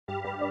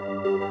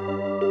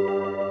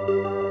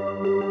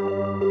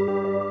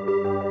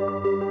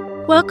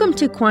Welcome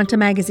to Quanta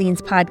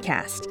Magazine's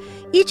podcast.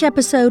 Each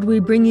episode, we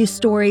bring you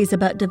stories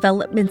about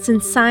developments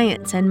in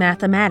science and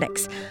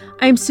mathematics.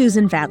 I'm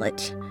Susan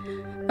Vallet.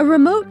 A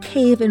remote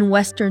cave in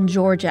western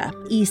Georgia,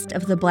 east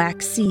of the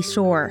Black Sea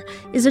shore,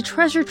 is a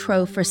treasure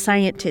trove for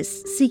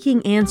scientists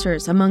seeking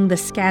answers among the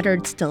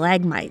scattered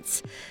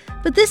stalagmites.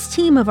 But this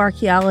team of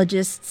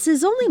archaeologists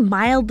is only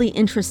mildly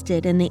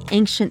interested in the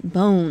ancient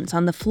bones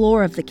on the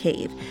floor of the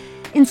cave.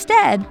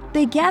 Instead,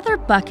 they gather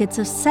buckets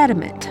of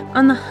sediment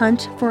on the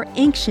hunt for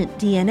ancient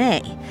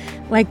DNA,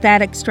 like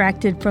that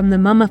extracted from the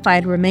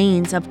mummified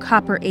remains of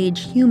Copper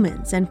Age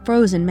humans and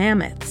frozen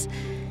mammoths.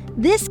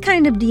 This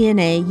kind of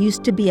DNA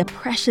used to be a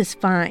precious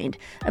find,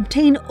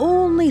 obtained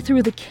only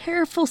through the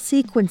careful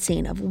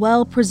sequencing of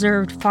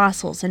well-preserved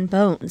fossils and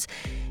bones.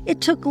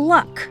 It took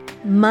luck,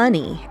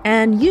 money,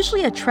 and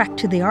usually a trek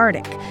to the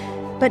Arctic.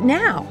 But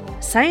now,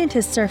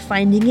 scientists are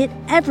finding it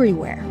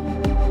everywhere.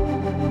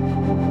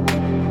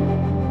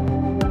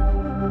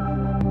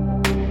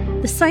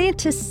 The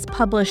scientists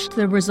published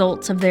the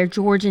results of their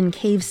Georgian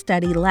cave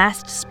study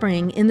last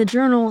spring in the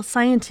journal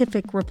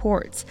Scientific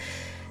Reports.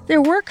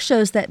 Their work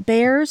shows that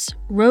bears,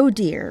 roe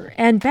deer,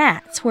 and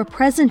bats were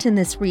present in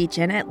this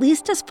region at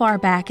least as far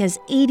back as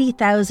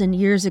 80,000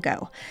 years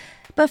ago.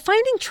 But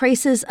finding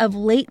traces of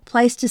late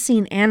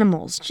Pleistocene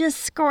animals just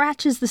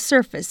scratches the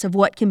surface of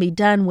what can be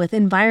done with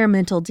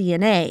environmental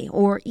DNA,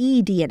 or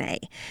eDNA.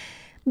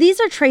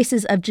 These are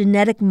traces of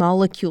genetic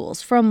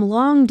molecules from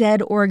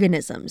long-dead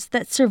organisms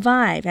that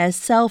survive as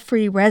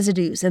cell-free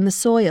residues in the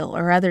soil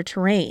or other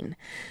terrain.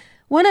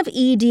 One of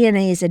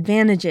eDNA's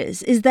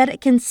advantages is that it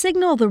can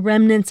signal the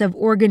remnants of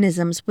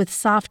organisms with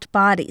soft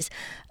bodies,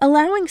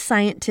 allowing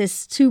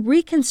scientists to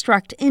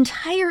reconstruct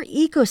entire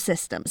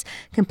ecosystems,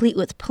 complete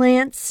with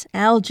plants,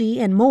 algae,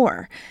 and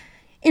more.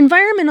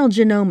 Environmental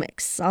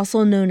genomics,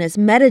 also known as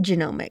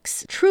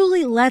metagenomics,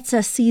 truly lets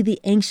us see the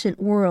ancient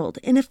world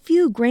in a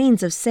few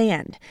grains of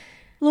sand.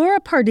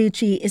 Laura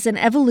Parducci is an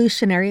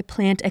evolutionary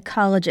plant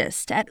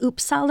ecologist at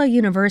Uppsala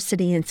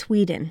University in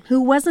Sweden who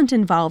wasn't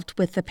involved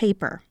with the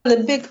paper.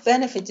 The big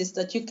benefit is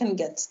that you can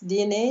get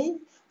DNA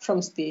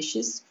from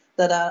species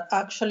that are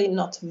actually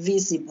not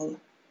visible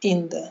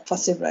in the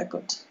fossil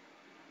record.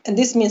 And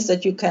this means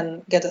that you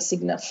can get a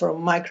signal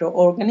from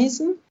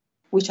microorganisms,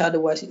 which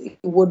otherwise it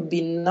would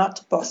be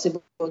not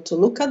possible to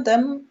look at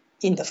them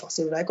in the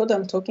fossil record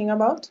I'm talking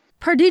about.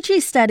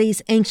 Parducci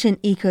studies ancient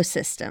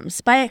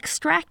ecosystems by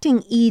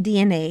extracting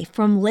eDNA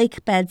from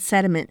lake bed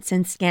sediments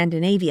in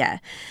Scandinavia.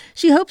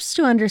 She hopes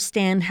to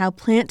understand how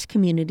plant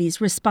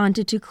communities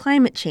responded to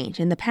climate change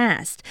in the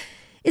past.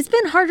 It's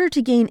been harder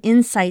to gain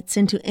insights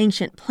into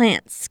ancient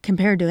plants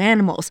compared to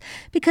animals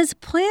because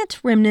plant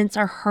remnants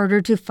are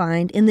harder to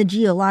find in the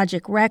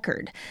geologic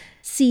record.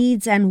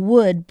 Seeds and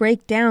wood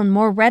break down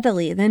more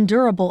readily than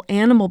durable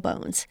animal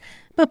bones.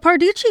 But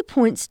Parducci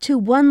points to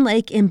one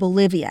lake in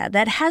Bolivia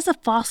that has a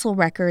fossil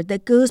record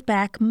that goes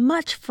back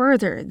much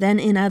further than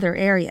in other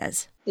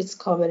areas. It's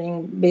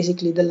covering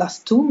basically the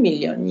last 2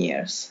 million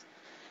years,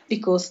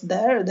 because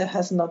there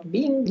has not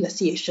been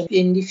glaciation.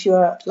 And if you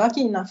are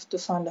lucky enough to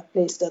find a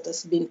place that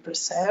has been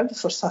preserved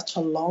for such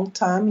a long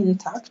time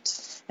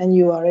intact, and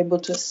you are able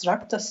to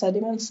extract the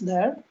sediments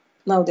there,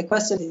 now the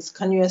question is,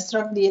 can you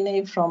extract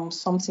DNA from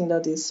something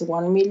that is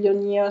 1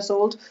 million years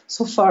old?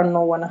 So far,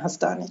 no one has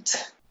done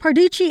it.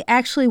 Parducci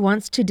actually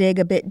wants to dig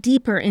a bit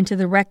deeper into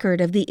the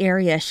record of the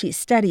area she's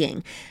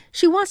studying.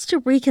 She wants to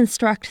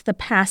reconstruct the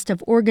past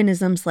of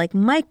organisms like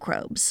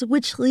microbes,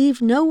 which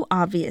leave no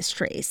obvious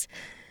trace.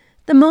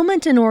 The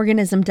moment an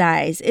organism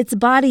dies, its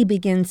body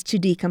begins to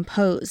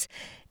decompose.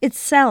 Its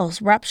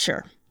cells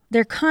rupture.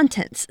 Their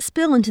contents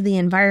spill into the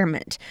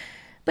environment.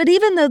 But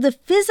even though the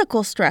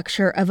physical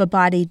structure of a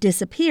body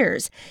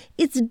disappears,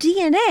 its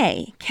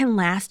DNA can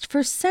last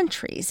for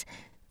centuries.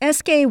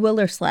 Eske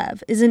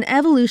Willerslev is an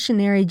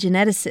evolutionary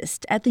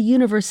geneticist at the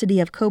University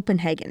of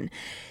Copenhagen.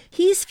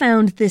 He's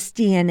found this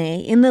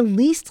DNA in the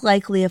least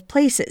likely of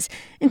places,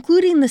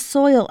 including the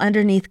soil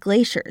underneath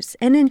glaciers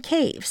and in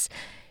caves.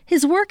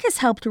 His work has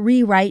helped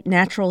rewrite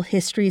natural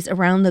histories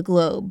around the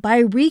globe by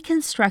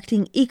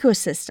reconstructing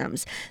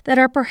ecosystems that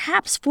are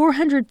perhaps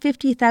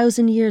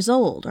 450,000 years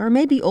old or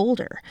maybe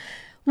older.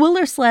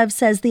 Willerslev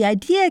says the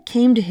idea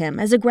came to him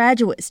as a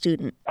graduate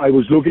student. I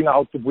was looking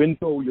out the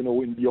window,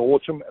 in the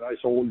autumn, and I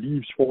saw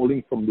leaves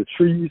falling from the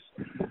trees,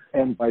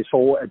 and I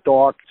saw a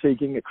dog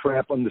taking a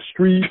crap on the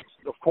street.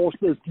 Of course,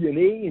 there's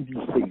DNA in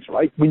these things,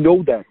 right? We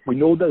know that. We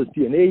know there's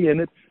DNA in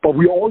it, but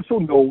we also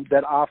know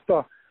that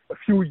after a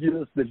few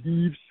years, the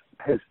leaves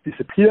has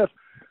disappeared,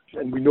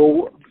 and we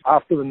know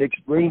after the next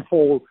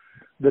rainfall,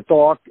 the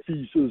dog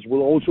feces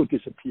will also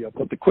disappear.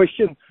 But the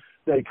question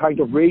that it kind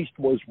of raised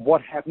was,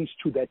 what happens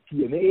to that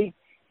DNA?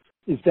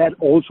 Is that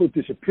also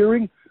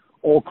disappearing,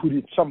 or could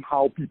it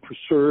somehow be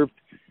preserved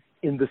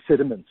in the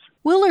sediments?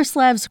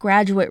 Willerslev's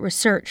graduate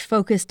research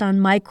focused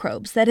on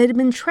microbes that had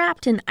been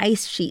trapped in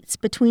ice sheets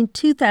between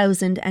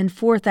 2,000 and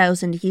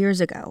 4,000 years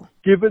ago.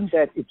 Given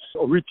that it's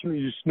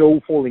originally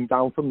snow falling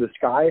down from the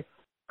sky,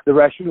 the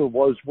rationale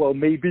was, well,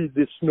 maybe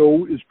this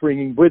snow is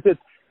bringing with it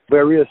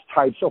various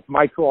types of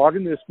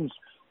microorganisms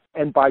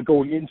And by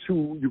going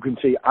into, you can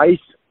say, ice,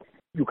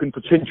 you can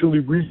potentially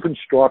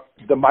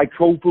reconstruct the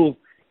microbial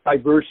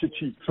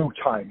diversity through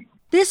time.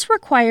 This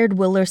required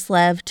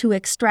Willerslev to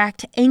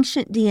extract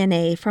ancient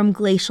DNA from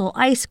glacial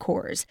ice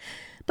cores.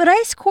 But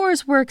ice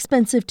cores were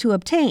expensive to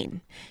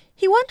obtain.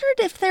 He wondered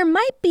if there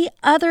might be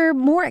other,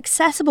 more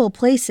accessible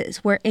places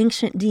where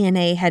ancient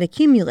DNA had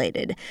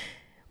accumulated.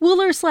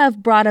 Willerslev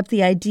brought up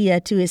the idea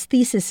to his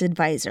thesis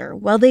advisor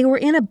while they were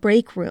in a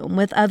break room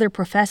with other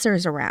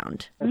professors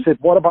around. I said,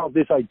 what about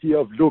this idea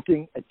of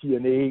looking at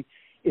DNA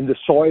in the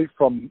soil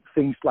from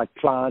things like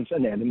plants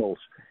and animals?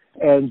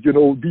 And,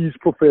 these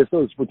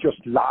professors were just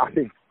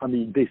laughing. I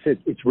mean, they said,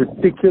 it's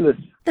ridiculous.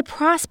 The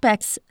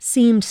prospects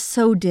seemed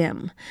so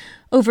dim.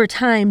 Over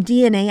time,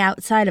 DNA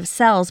outside of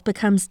cells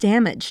becomes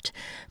damaged.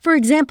 For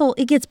example,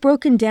 it gets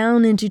broken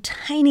down into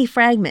tiny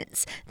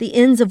fragments, the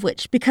ends of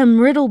which become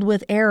riddled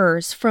with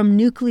errors from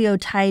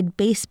nucleotide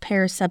base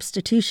pair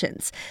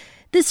substitutions.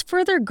 This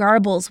further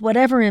garbles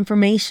whatever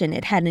information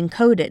it had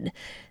encoded.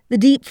 The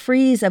deep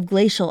freeze of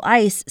glacial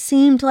ice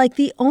seemed like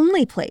the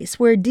only place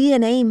where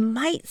DNA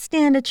might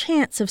stand a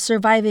chance of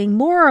surviving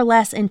more or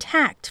less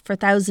intact for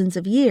thousands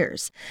of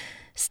years.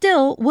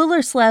 Still,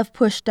 Willerslev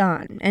pushed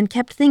on and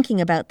kept thinking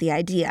about the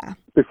idea.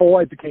 Before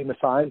I became a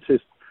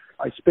scientist,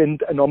 I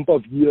spent a number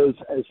of years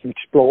as an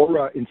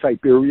explorer in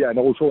Siberia and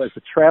also as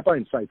a trapper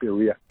in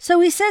Siberia.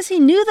 So he says he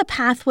knew the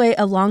pathway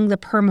along the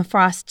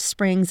permafrost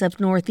springs of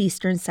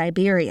northeastern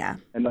Siberia.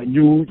 And I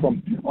knew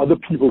from other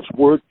people's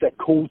work that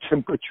cold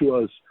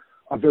temperatures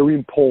are very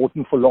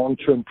important for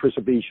long-term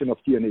preservation of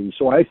DNA.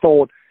 So I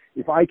thought,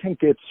 if I can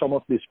get some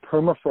of this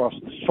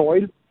permafrost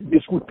soil,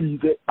 this would be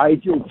the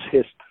ideal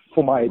test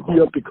for my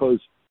idea,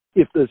 because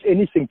if there's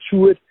anything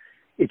to it,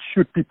 it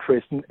should be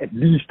present at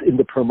least in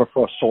the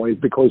permafrost soil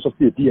because of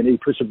the DNA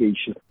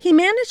preservation. He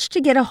managed to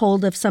get a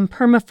hold of some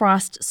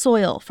permafrost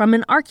soil from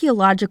an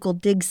archaeological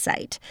dig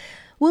site.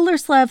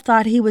 Willerslev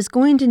thought he was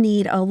going to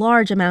need a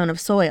large amount of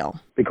soil.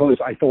 Because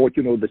I thought,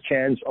 the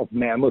chance of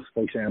mammoths,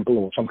 for example,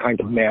 or some kind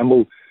of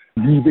mammal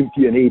leaving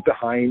DNA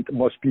behind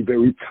must be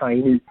very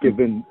tiny,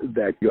 given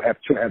that you have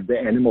to have the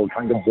animal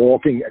kind of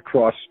walking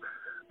across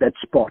that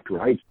spot,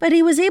 right? But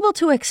he was able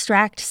to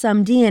extract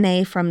some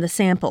DNA from the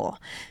sample.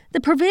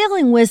 The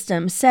prevailing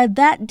wisdom said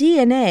that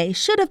DNA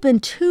should have been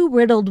too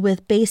riddled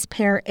with base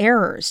pair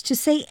errors to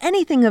say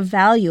anything of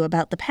value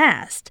about the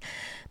past.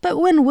 But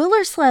when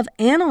Willerslev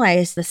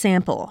analyzed the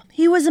sample,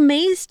 he was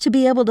amazed to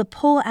be able to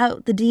pull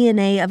out the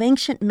DNA of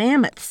ancient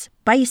mammoths,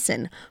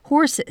 bison,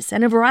 horses,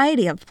 and a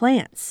variety of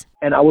plants.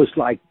 And I was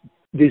like,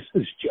 this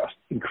is just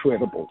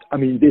incredible. I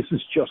mean, this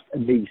is just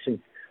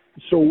amazing.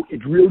 So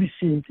it really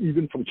seemed,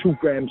 even from 2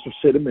 grams of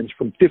sediments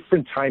from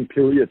different time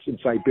periods in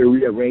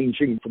Siberia,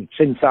 ranging from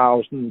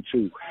 10,000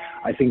 to,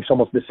 I think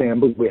some of the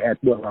samples we had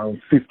were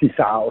around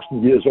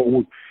 50,000 years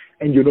old.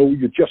 And,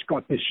 you just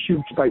got this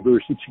huge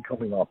diversity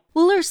coming up.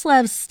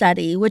 Willerslav's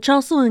study, which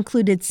also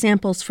included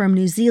samples from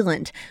New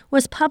Zealand,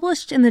 was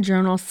published in the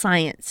journal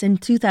Science in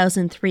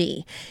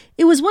 2003.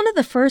 It was one of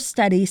the first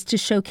studies to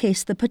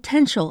showcase the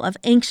potential of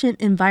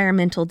ancient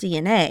environmental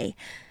DNA.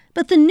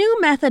 But the new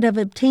method of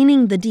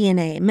obtaining the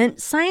DNA meant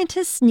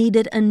scientists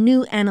needed a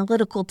new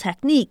analytical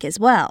technique as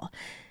well.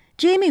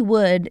 Jamie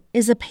Wood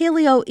is a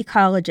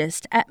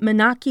paleoecologist at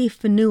Manaki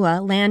Whenua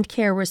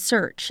Landcare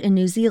Research in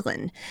New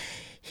Zealand.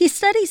 He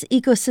studies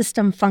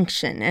ecosystem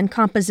function and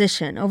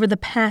composition over the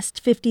past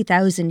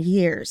 50,000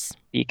 years.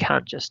 You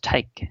can't just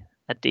take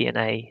a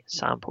DNA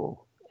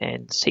sample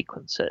and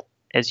sequence it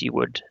as you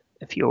would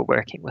if you were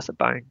working with a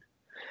bone,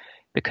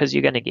 because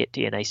you're going to get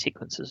DNA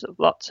sequences of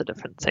lots of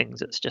different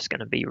things. It's just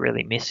going to be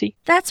really messy.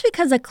 That's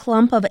because a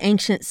clump of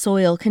ancient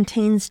soil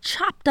contains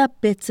chopped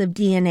up bits of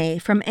DNA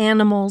from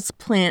animals,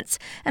 plants,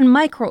 and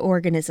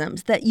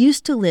microorganisms that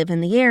used to live in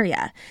the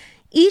area.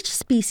 Each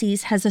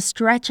species has a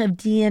stretch of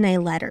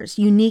DNA letters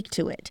unique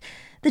to it.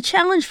 The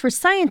challenge for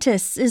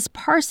scientists is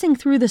parsing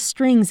through the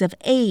strings of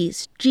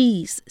A's,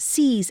 G's,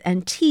 C's,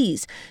 and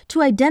T's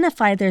to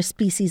identify their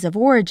species of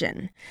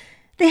origin.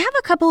 They have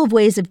a couple of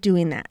ways of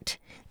doing that.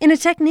 In a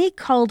technique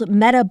called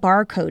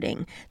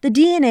metabarcoding, the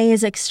DNA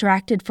is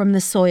extracted from the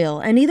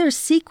soil and either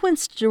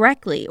sequenced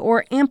directly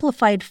or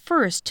amplified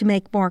first to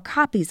make more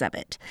copies of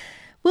it.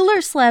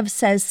 Willerslev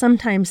says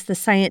sometimes the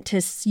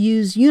scientists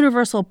use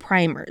universal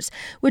primers,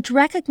 which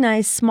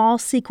recognize small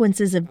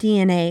sequences of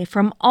DNA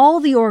from all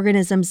the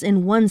organisms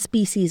in one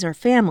species or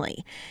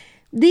family.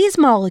 These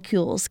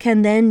molecules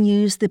can then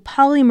use the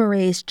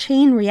polymerase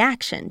chain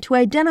reaction to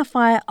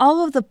identify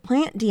all of the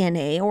plant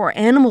DNA or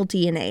animal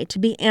DNA to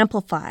be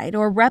amplified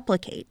or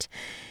replicate.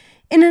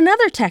 In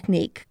another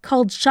technique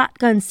called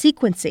shotgun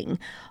sequencing,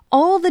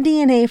 all the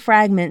DNA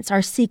fragments are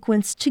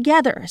sequenced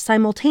together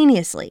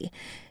simultaneously.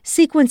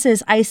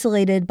 Sequences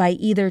isolated by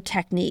either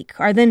technique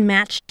are then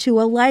matched to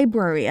a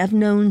library of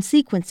known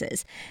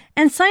sequences,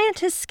 and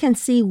scientists can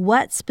see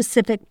what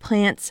specific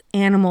plants,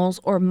 animals,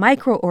 or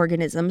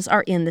microorganisms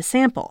are in the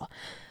sample.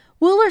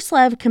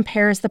 Willerslev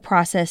compares the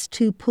process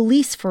to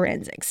police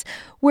forensics,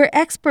 where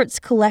experts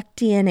collect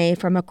DNA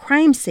from a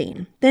crime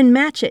scene, then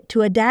match it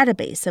to a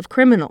database of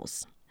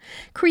criminals.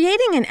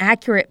 Creating an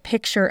accurate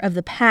picture of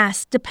the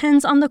past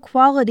depends on the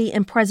quality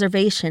and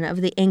preservation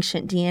of the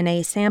ancient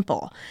DNA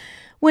sample.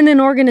 When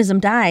an organism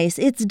dies,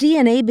 its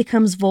DNA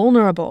becomes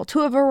vulnerable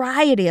to a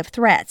variety of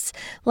threats,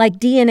 like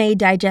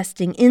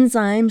DNA-digesting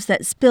enzymes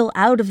that spill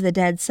out of the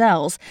dead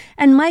cells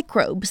and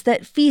microbes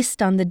that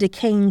feast on the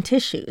decaying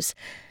tissues.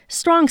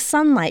 Strong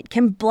sunlight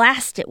can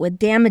blast it with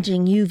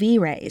damaging UV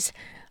rays.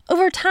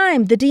 Over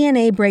time, the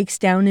DNA breaks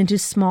down into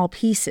small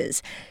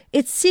pieces.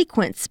 Its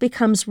sequence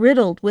becomes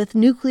riddled with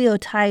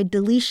nucleotide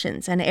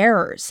deletions and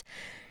errors.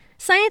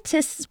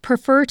 Scientists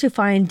prefer to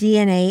find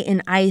DNA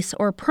in ice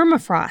or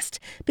permafrost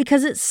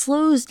because it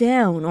slows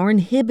down or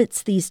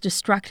inhibits these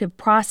destructive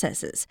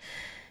processes.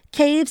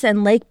 Caves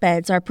and lake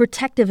beds are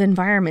protective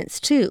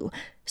environments, too.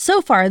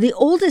 So far, the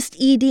oldest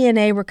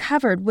eDNA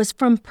recovered was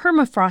from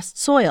permafrost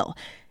soil.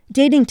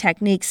 Dating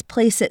techniques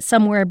place it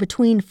somewhere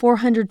between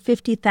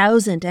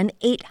 450,000 and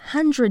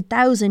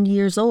 800,000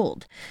 years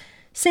old.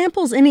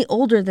 Samples any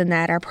older than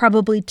that are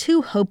probably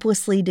too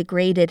hopelessly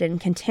degraded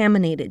and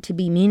contaminated to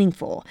be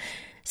meaningful.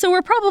 So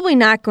we're probably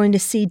not going to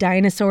see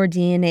dinosaur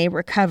DNA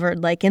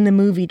recovered like in the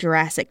movie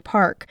Jurassic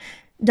Park.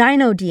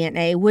 Dino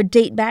DNA would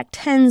date back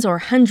tens or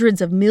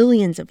hundreds of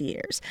millions of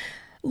years.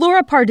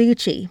 Laura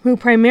Parducci, who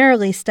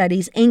primarily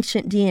studies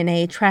ancient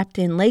DNA trapped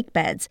in lake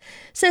beds,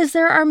 says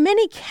there are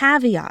many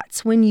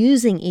caveats when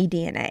using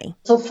eDNA.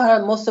 So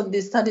far, most of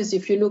these studies,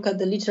 if you look at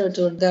the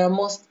literature, they are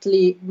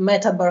mostly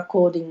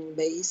meta-barcoding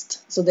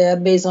based. So they are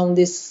based on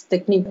this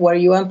technique where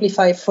you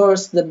amplify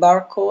first the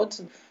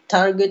barcode,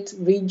 target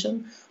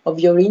region of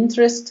your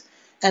interest,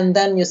 and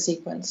then you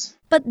sequence.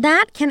 But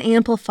that can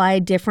amplify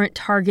different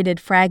targeted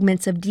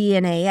fragments of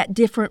DNA at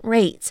different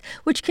rates,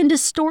 which can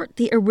distort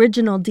the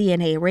original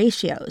DNA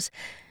ratios.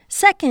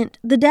 Second,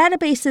 the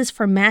databases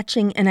for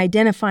matching and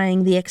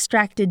identifying the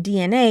extracted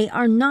DNA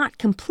are not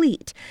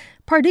complete.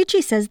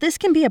 Parducci says this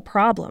can be a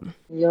problem.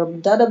 Your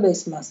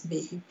database must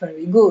be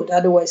very good,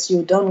 otherwise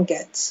you don't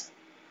get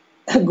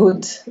a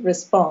good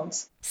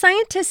response.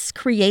 Scientists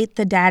create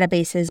the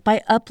databases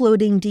by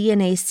uploading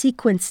DNA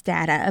sequence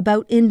data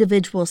about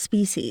individual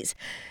species.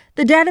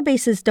 The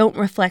databases don't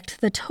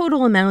reflect the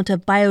total amount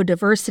of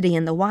biodiversity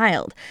in the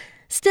wild.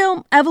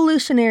 Still,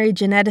 evolutionary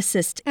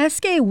geneticist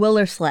Eske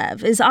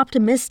Willerslev is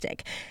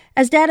optimistic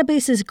as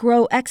databases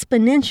grow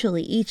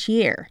exponentially each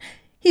year.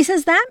 He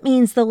says that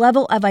means the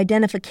level of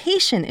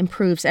identification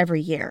improves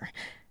every year.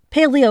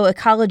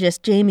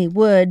 Paleoecologist Jamie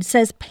Wood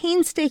says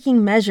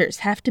painstaking measures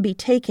have to be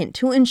taken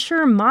to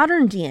ensure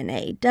modern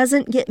DNA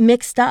doesn't get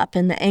mixed up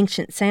in the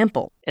ancient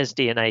sample. As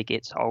DNA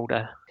gets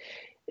older,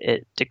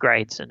 it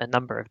degrades in a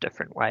number of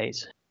different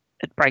ways.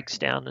 It breaks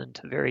down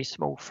into very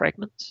small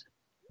fragments,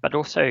 but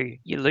also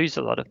you lose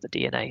a lot of the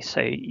DNA, so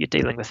you're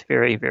dealing with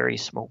very, very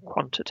small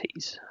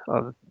quantities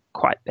of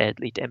quite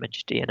badly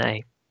damaged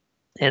DNA.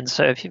 And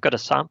so if you've got a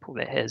sample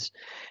that has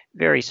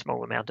very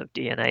small amount of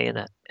DNA in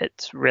it,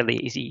 it's really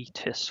easy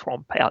to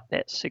swamp out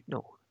that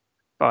signal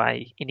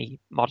by any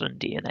modern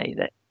DNA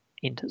that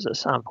enters a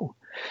sample.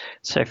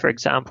 So for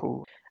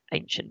example,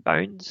 ancient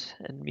bones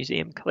in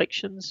museum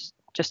collections,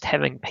 just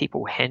having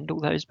people handle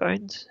those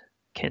bones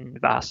can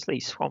vastly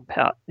swamp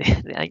out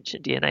the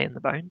ancient DNA in the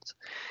bones.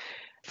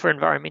 For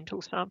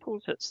environmental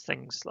samples, it's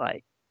things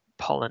like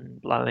pollen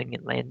blowing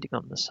and landing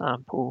on the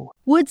sample.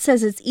 Wood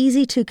says it's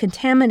easy to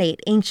contaminate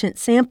ancient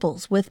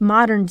samples with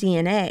modern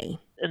DNA.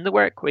 In the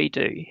work we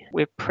do,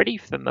 we're pretty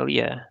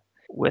familiar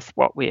with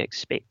what we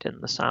expect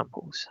in the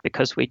samples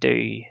because we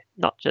do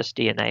not just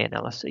DNA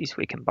analyses,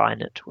 we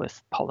combine it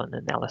with pollen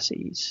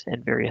analyses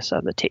and various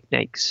other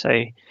techniques.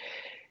 So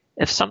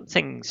if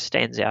something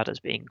stands out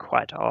as being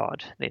quite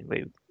odd, then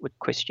we would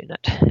question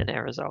it in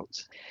our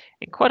results.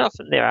 And quite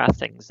often there are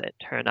things that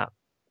turn up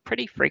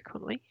pretty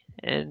frequently,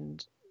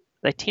 and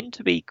they tend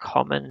to be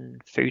common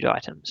food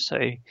items. So,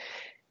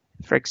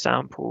 for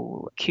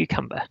example,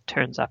 cucumber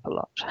turns up a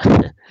lot,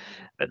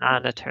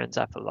 banana turns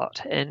up a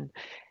lot, and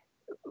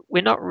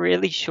we're not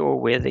really sure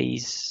where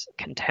these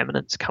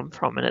contaminants come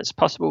from, and it's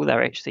possible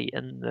they're actually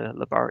in the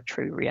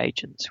laboratory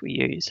reagents we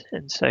use.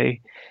 And so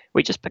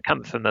we just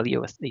become familiar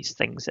with these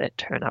things that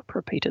turn up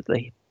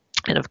repeatedly.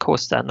 And of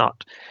course, they're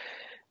not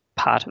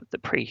part of the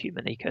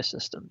pre-human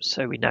ecosystem.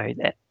 So we know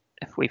that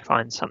if we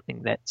find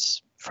something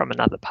that's from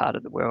another part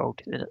of the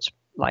world, then it's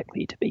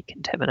likely to be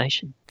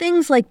contamination.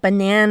 Things like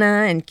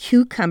banana and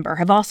cucumber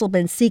have also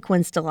been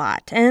sequenced a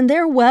lot, and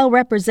they're well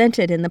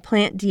represented in the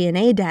plant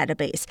DNA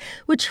database,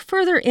 which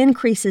further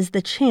increases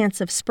the chance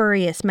of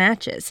spurious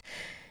matches.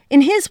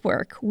 In his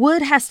work,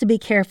 Wood has to be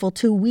careful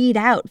to weed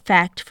out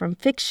fact from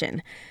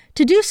fiction.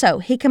 To do so,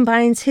 he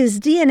combines his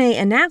DNA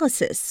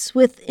analysis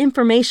with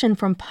information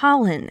from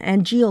pollen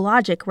and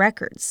geologic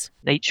records.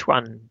 Each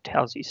one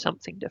tells you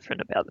something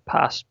different about the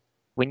past.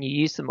 When you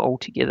use them all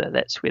together,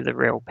 that's where the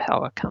real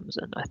power comes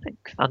in, I think,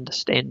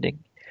 understanding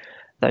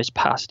those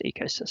past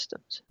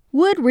ecosystems.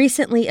 Wood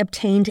recently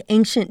obtained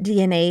ancient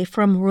DNA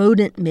from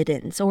rodent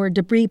middens, or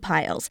debris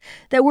piles,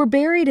 that were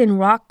buried in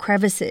rock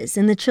crevices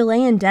in the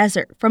Chilean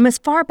desert from as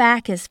far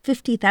back as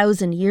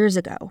 50,000 years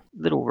ago.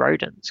 Little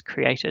rodents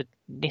created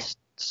nest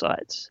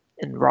sites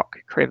in rock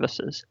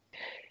crevices,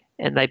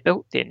 And they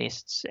built their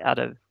nests out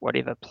of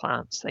whatever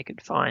plants they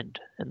could find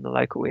in the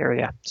local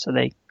area. So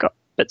they got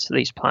bits of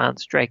these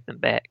plants, dragged them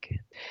back,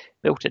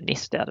 built a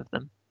nest out of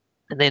them.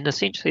 And then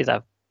essentially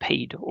they've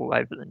peed all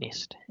over the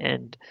nest.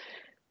 And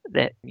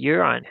that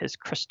urine has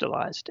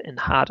crystallized and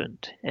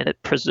hardened, and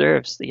it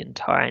preserves the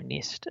entire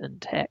nest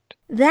intact.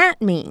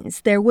 That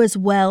means there was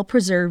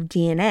well-preserved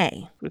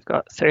DNA. We've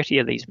got 30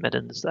 of these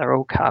middens. They're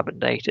all carbon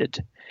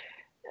dated.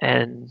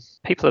 And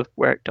people have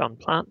worked on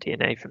plant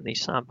DNA from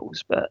these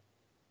samples, but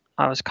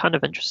I was kind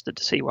of interested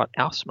to see what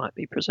else might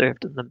be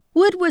preserved in them.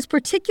 Wood was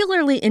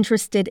particularly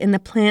interested in the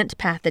plant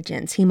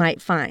pathogens he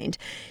might find.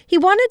 He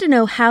wanted to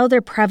know how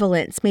their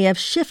prevalence may have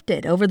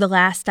shifted over the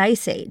last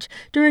ice age,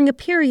 during a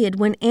period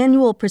when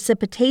annual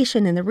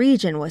precipitation in the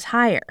region was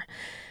higher.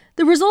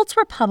 The results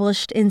were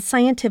published in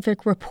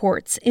Scientific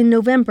Reports in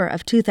November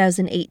of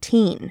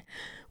 2018.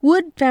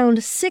 Wood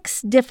found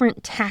 6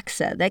 different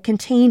taxa that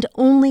contained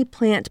only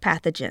plant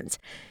pathogens.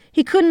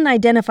 He couldn't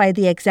identify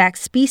the exact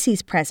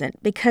species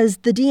present because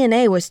the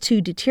DNA was too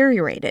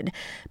deteriorated,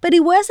 but he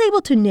was able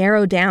to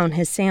narrow down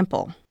his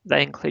sample.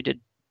 They included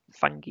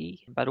fungi,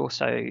 but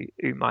also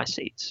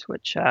oomycetes,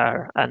 which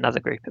are another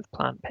group of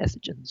plant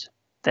pathogens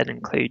that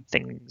include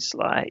things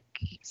like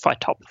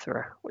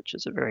Phytophthora, which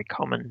is a very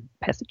common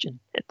pathogen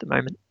at the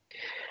moment.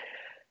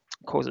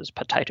 It causes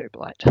potato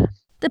blight.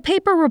 The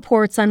paper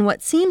reports on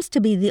what seems to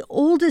be the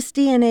oldest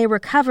DNA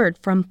recovered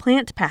from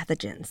plant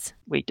pathogens.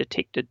 We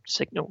detected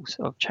signals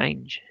of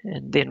change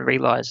and then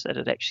realised that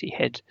it actually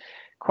had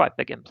quite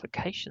big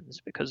implications,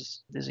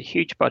 because there's a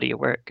huge body of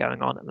work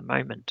going on at the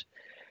moment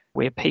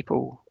where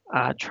people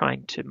are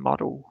trying to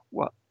model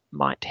what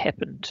might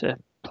happen to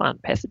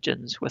plant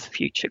pathogens with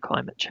future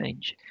climate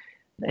change.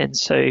 And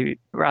so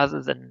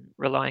rather than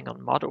relying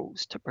on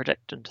models to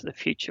predict into the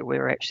future, we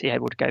were actually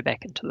able to go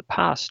back into the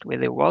past where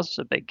there was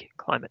a big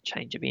climate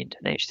change event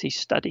and actually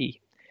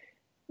study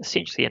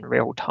essentially in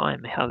real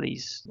time how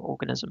these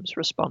organisms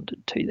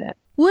responded to that.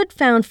 Wood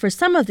found for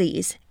some of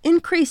these,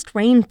 increased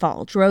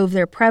rainfall drove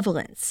their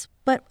prevalence,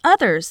 but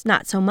others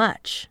not so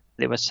much.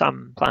 There were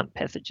some plant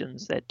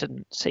pathogens that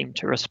didn't seem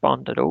to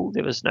respond at all.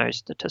 There was no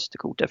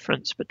statistical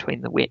difference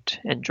between the wet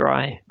and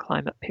dry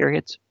climate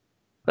periods.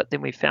 But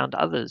then we found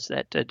others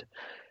that did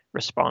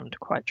respond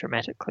quite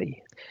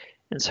dramatically.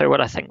 And so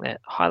what I think that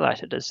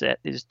highlighted is that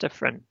there's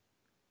different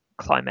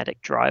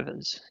climatic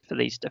drivers for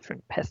these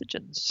different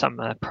pathogens. Some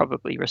are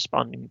probably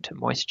responding to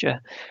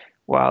moisture,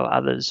 while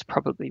others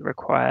probably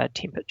require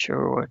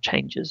temperature or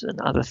changes in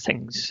other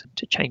things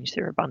to change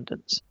their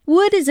abundance.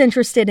 Wood is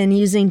interested in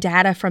using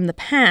data from the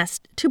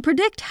past to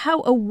predict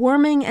how a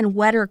warming and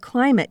wetter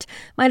climate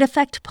might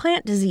affect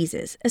plant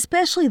diseases,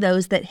 especially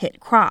those that hit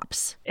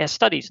crops. Our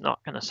study's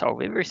not going to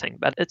solve everything,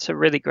 but it's a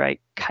really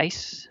great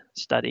case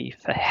study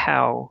for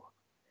how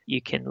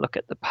you can look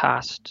at the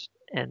past,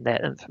 and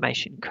that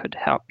information could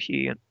help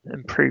you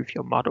improve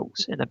your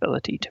models and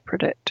ability to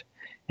predict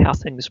how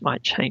things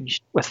might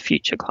change with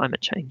future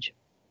climate change.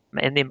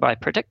 And then by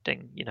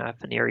predicting,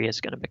 if an area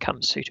is going to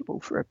become suitable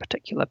for a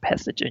particular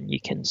pathogen, you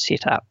can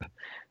set up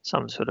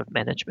some sort of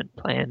management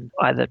plan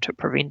either to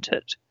prevent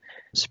it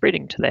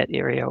spreading to that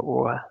area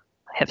or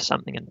have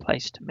something in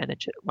place to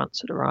manage it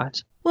once it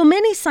arrives. Well,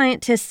 many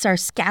scientists are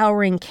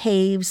scouring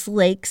caves,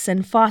 lakes,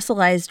 and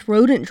fossilized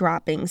rodent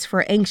droppings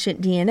for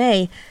ancient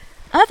DNA.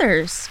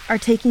 Others are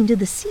taking to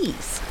the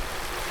seas.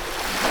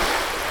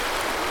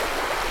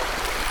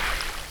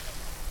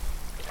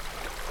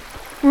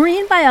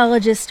 Marine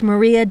biologist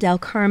Maria del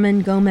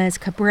Carmen Gomez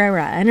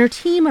Cabrera and her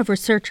team of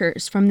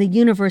researchers from the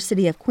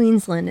University of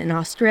Queensland in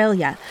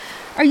Australia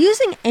are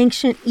using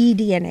ancient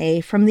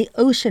eDNA from the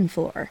ocean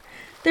floor.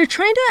 They're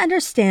trying to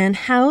understand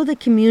how the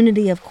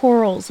community of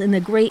corals in the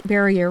Great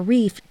Barrier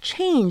Reef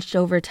changed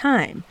over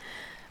time.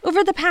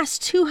 Over the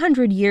past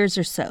 200 years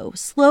or so,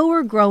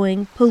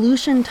 slower-growing,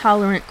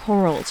 pollution-tolerant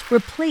corals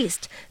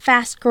replaced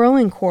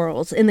fast-growing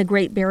corals in the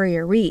Great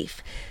Barrier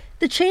Reef.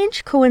 The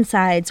change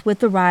coincides with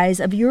the rise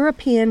of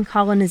European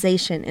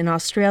colonization in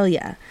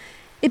Australia.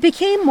 It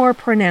became more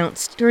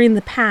pronounced during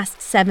the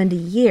past 70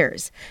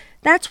 years.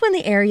 That's when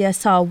the area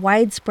saw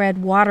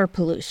widespread water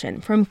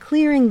pollution from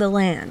clearing the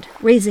land,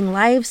 raising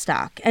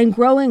livestock, and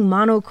growing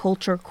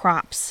monoculture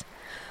crops.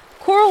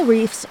 Coral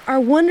reefs are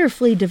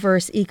wonderfully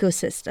diverse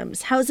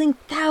ecosystems, housing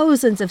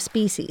thousands of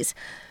species.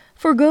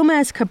 For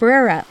Gomez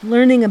Cabrera,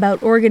 learning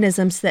about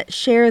organisms that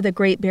share the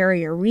Great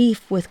Barrier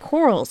Reef with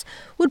corals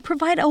would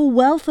provide a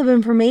wealth of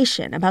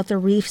information about the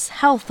reef's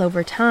health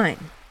over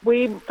time.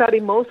 We study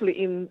mostly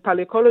in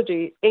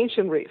paleoecology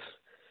ancient reefs,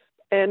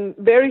 and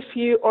very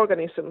few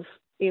organisms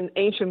in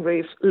ancient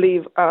reefs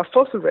leave a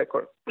fossil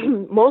record.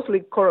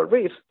 Mostly coral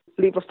reefs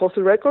leave a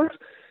fossil record,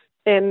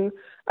 and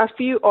a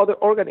few other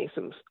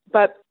organisms.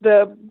 But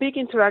the big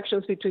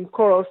interactions between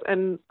corals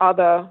and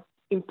other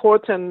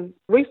important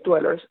reef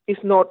dwellers is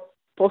not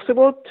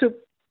possible to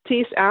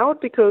tease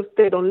out because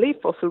they don't leave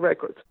fossil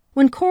records.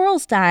 When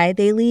corals die,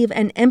 they leave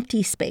an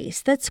empty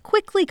space that's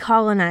quickly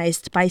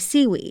colonized by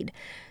seaweed.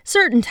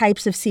 Certain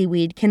types of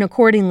seaweed can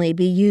accordingly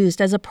be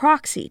used as a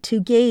proxy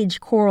to gauge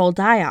coral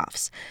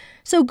die-offs.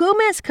 So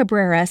Gomez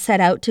Cabrera set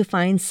out to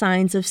find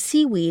signs of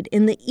seaweed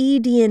in the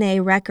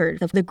eDNA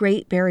record of the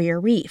Great Barrier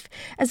Reef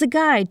as a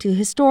guide to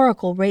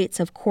historical rates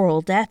of coral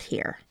death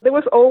here. There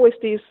was always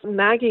this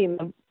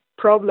nagging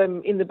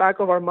problem in the back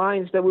of our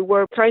minds that we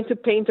were trying to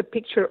paint a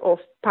picture of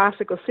past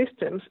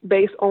ecosystems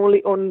based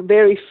only on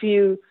very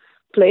few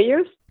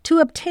players. To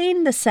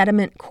obtain the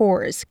sediment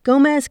cores,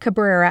 Gomez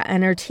Cabrera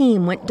and her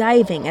team went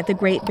diving at the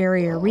Great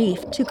Barrier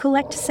Reef to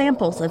collect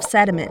samples of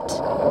sediment.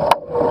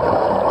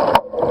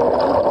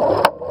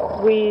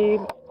 We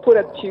put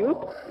a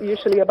tube,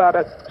 usually about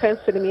a 10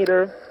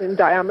 centimeter in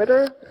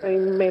diameter,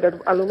 made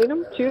of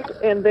aluminum tube,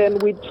 and then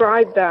we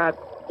drive that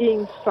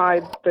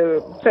inside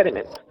the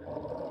sediment.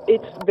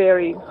 It's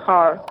very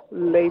hard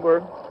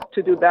labor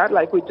to do that.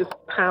 Like we just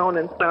pound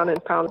and pound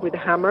and pound with a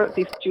hammer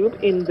this tube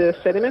in the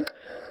sediment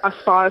as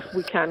far as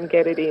we can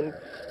get it in.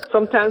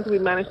 Sometimes we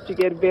manage to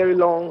get very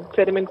long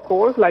sediment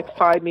cores, like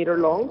 5 meter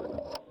long.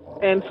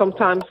 And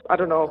sometimes,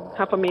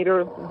 half a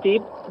meter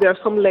deep. There are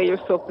some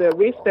layers of the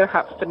reef that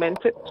have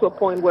cemented to a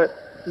point where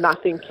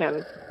nothing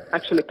can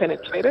actually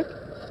penetrate it.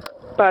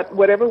 But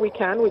whatever we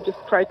can, we just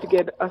try to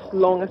get as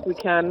long as we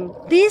can.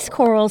 These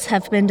corals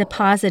have been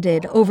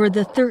deposited over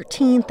the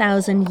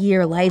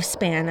 13,000-year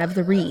lifespan of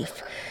the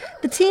reef.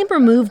 The team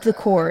removed the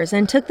cores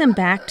and took them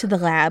back to the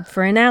lab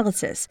for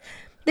analysis.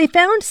 They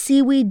found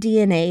seaweed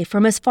DNA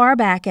from as far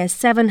back as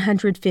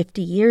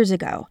 750 years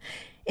ago.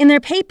 In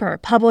their paper,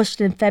 published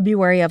in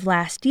February of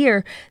last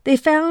year, they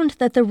found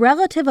that the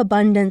relative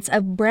abundance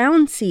of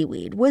brown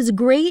seaweed was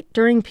great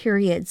during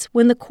periods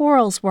when the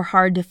corals were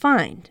hard to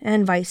find,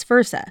 and vice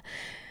versa.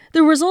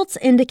 The results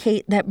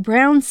indicate that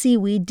brown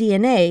seaweed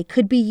DNA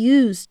could be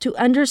used to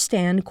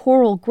understand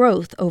coral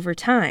growth over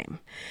time.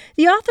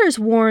 The authors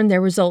warn their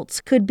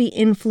results could be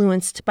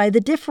influenced by the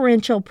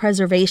differential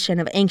preservation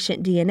of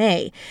ancient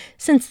DNA,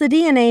 since the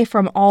DNA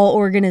from all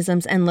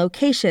organisms and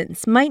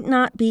locations might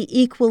not be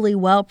equally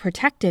well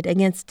protected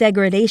against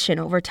degradation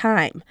over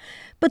time.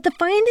 But the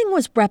finding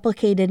was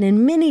replicated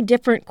in many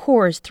different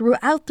cores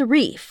throughout the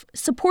reef,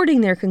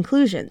 supporting their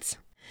conclusions.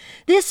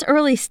 This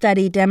early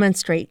study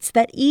demonstrates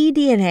that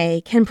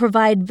eDNA can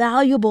provide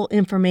valuable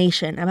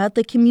information about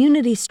the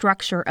community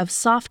structure of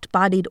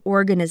soft-bodied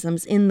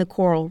organisms in the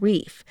coral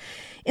reef.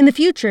 In the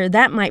future,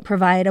 that might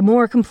provide a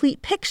more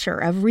complete picture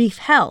of reef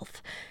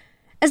health.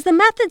 As the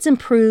methods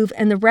improve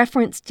and the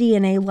reference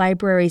DNA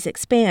libraries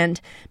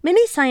expand,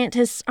 many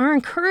scientists are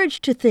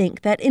encouraged to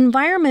think that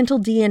environmental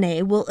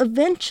DNA will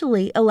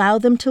eventually allow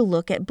them to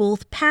look at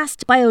both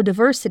past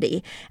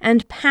biodiversity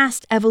and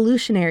past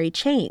evolutionary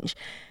change.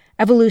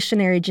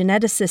 Evolutionary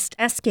geneticist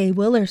Eske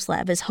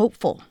Willerslev is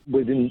hopeful.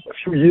 Within a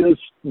few years,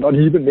 not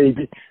even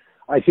maybe,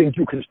 I think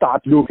you can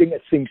start looking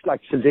at things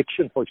like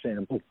selection, for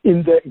example,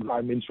 in the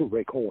environmental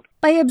record.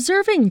 By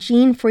observing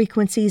gene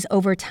frequencies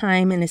over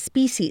time in a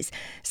species,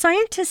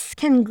 scientists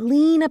can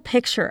glean a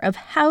picture of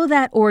how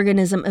that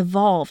organism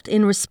evolved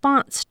in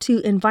response to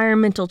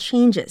environmental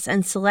changes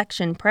and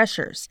selection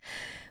pressures.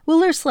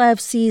 Willerslev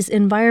sees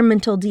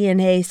environmental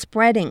DNA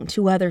spreading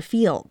to other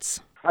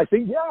fields. I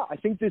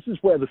think this is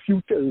where the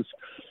future is.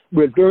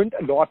 We've learned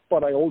a lot,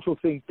 but I also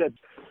think that,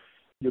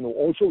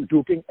 also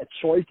looking at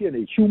soil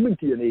DNA, human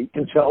DNA,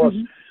 can tell us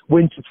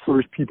when did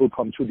first people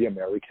come to the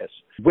Americas?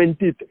 When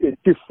did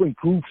different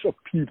groups of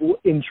people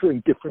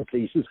entering different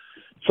places?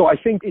 So I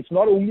think it's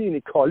not only in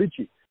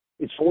ecology,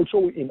 it's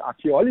also in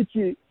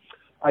archaeology.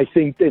 I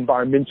think the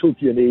environmental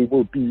DNA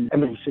will be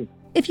amazing.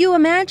 If you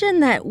imagine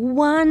that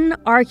one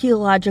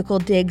archaeological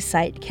dig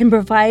site can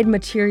provide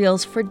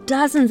materials for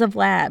dozens of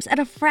labs at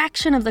a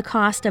fraction of the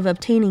cost of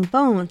obtaining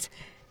bones,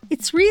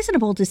 it's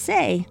reasonable to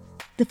say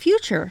the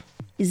future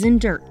is in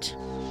dirt.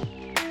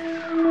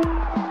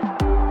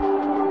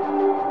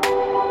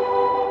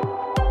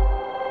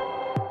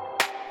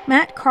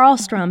 Matt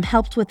Karlstrom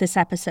helped with this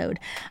episode.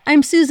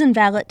 I'm Susan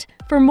Vallet.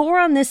 For more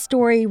on this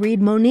story,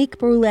 read Monique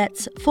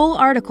Brulet's full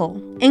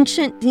article,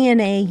 Ancient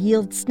DNA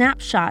Yields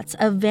Snapshots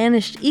of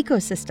Vanished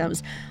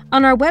Ecosystems,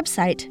 on our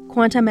website,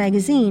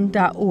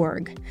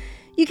 quantamagazine.org.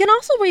 You can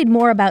also read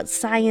more about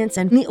science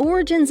and the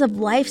origins of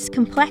life's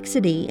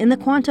complexity in the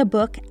Quanta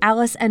book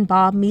Alice and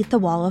Bob Meet the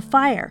Wall of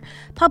Fire,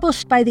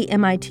 published by the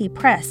MIT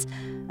Press,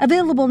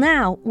 available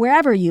now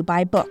wherever you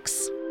buy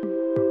books.